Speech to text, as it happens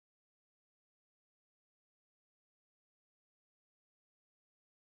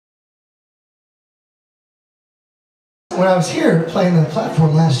when I was here playing the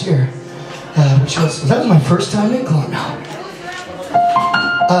platform last year, that was my first time in Columbia.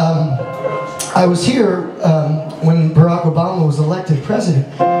 I was here when Barack Obama was elected president.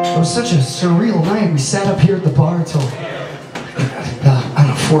 It was such a surreal night. We sat up here at the bar till, I don't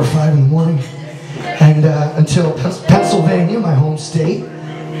know, 4 or 5 in the morning. And until Pennsylvania, my home state,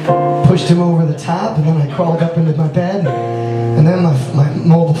 pushed him over the top, and then I crawled up into my bed. And then my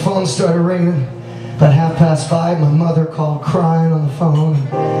mobile phone started ringing. About 5:30, my mother called crying on the phone.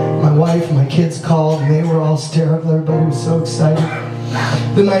 My wife and my kids called, and they were all hysterical. Everybody was so excited.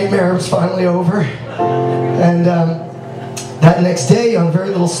 The nightmare was finally over. And that next day, on very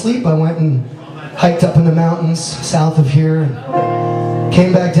little sleep, I went and hiked up in the mountains south of here, and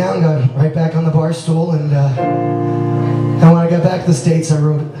came back down, got right back on the bar stool, and when I got back to the States, I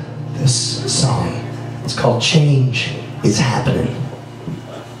wrote this song. It's called Change Is Happening.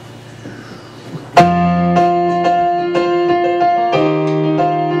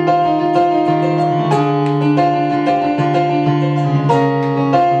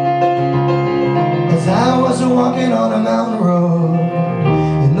 As I was walking on a mountain road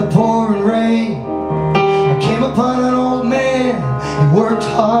in the pouring rain, I came upon an old man. He worked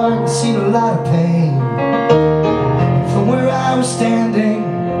hard, seen a lot of pain. From where I was standing,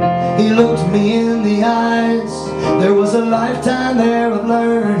 he looked me in the eyes. There was a lifetime there of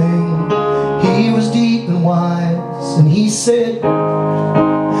learning. He was deep and wise, and he said,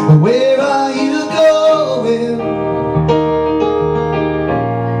 "Where are you going?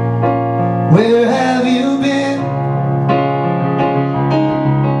 Where have you been?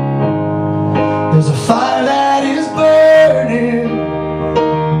 There's a fire that is burning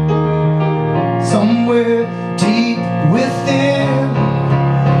somewhere deep within.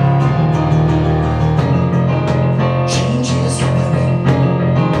 Change is happening.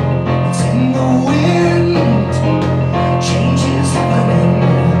 It's in the wind. Change is happening.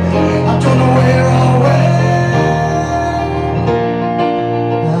 I don't know where or when.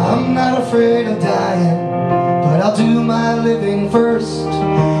 I'm not afraid of dying, but I'll do my living first.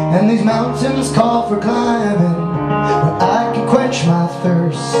 And these mountains call for climbing, where I can quench my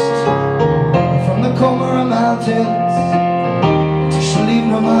thirst. From the Comora Mountains to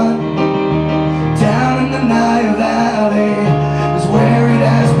Shalibnaman, down in the Nile Valley is where it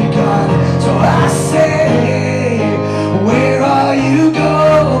has begun. So I say, where are you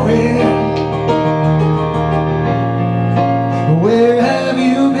going? Where have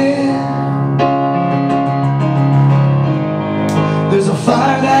you been? There's a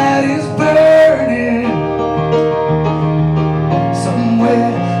fire that is burning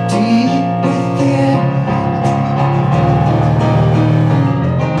somewhere deep within.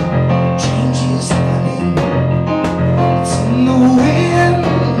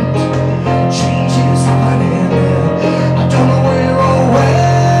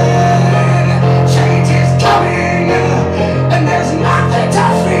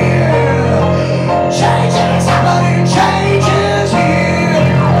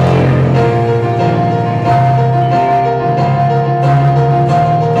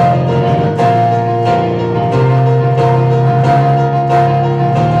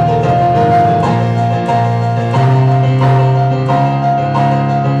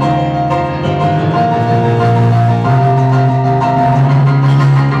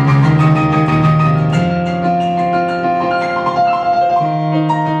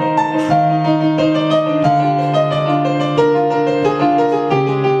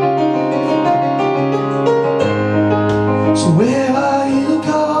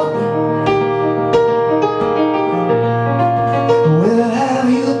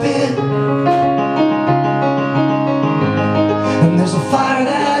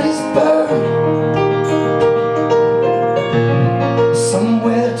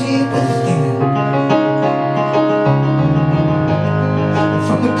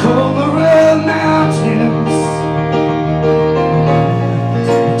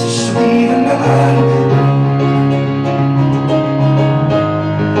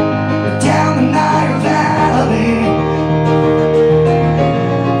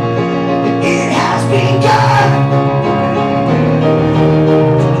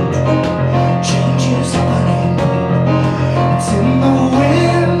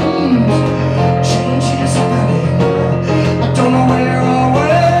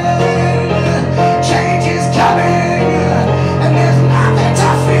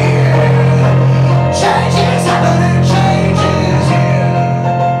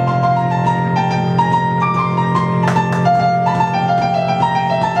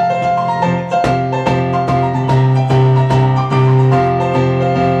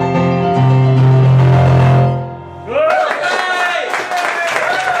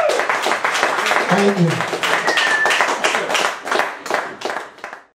 Thank you.